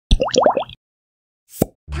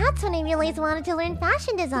That's when I realized I wanted to learn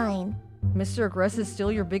fashion design. Mr. Aggress is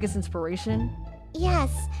still your biggest inspiration?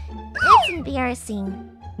 Yes, it's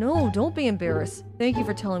embarrassing. No, don't be embarrassed. Thank you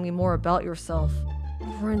for telling me more about yourself.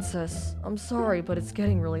 Princess, I'm sorry, but it's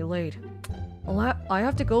getting really late. I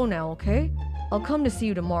have to go now, okay? I'll come to see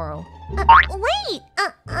you tomorrow. Wait!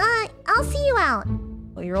 I'll see you out.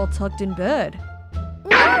 Well, you're all tucked in bed.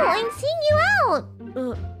 No, I'm seeing you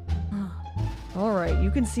out! Alright,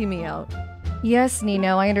 you can see me out. Yes,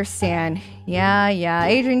 Nino, I understand. Yeah,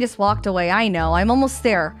 Adrian just walked away. I know, I'm almost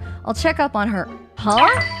there. I'll check up on her.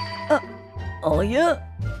 Huh? Oh yeah?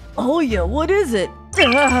 Oh yeah, what is it?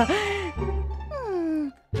 What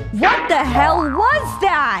the hell was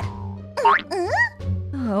that?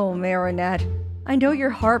 Oh, Marinette. I know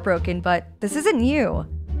you're heartbroken, but this isn't you.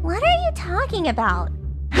 What are you talking about?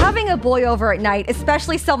 Having a boy over at night,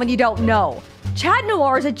 especially someone you don't know. Chat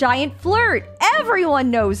Noir is a giant flirt. Everyone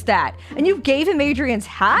knows that. And you gave him Adrian's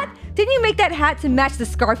hat? Didn't you make that hat to match the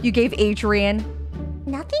scarf you gave Adrian?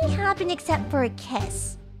 Nothing happened except for a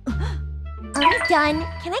kiss. I'm done.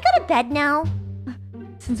 Can I go to bed now?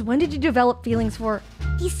 Since when did you develop feelings for...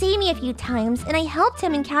 He saved me a few times, and I helped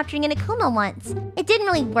him in capturing an Akuma once. It didn't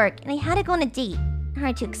really work, and I had to go on a date.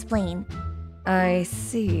 Hard to explain. I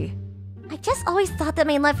see. I just always thought that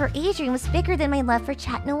my love for Adrian was bigger than my love for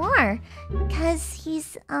Chat Noir. Cause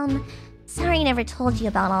he's, sorry I never told you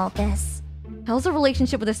about all this. How's a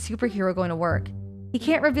relationship with a superhero going to work? He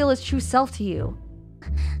can't reveal his true self to you.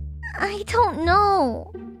 I don't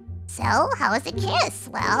know. So, how was the kiss?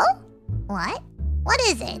 Well, what? What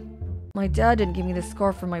is it? My dad didn't give me the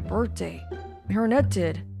scarf for my birthday. Marinette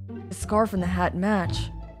did. The scarf and the hat match.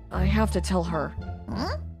 I have to tell her.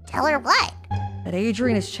 Tell her what? That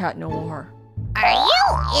Adrian is Chat Noir. Are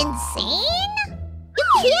you insane? You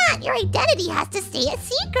can't! Your identity has to stay a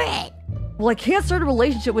secret! Well, I can't start a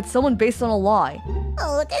relationship with someone based on a lie.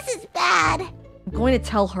 Oh, this is bad. I'm going to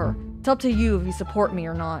tell her. It's up to you if you support me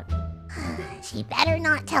or not. She better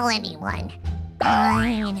not tell anyone.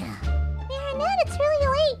 Fine. Marinette, it's really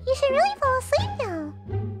late. You should really fall asleep now.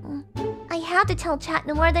 I have to tell Chat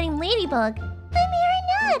Noir that I'm Ladybug. I'm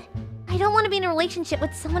Marinette. I don't want to be in a relationship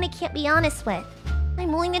with someone I can't be honest with.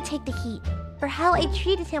 I'm willing to take the heat for how I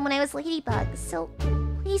treated him when I was Ladybug, so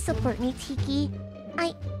please support me, Tiki.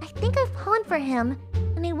 I think I've fallen for him,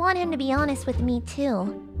 and I want him to be honest with me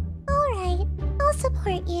too. Alright, I'll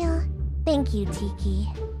support you. Thank you, Tiki.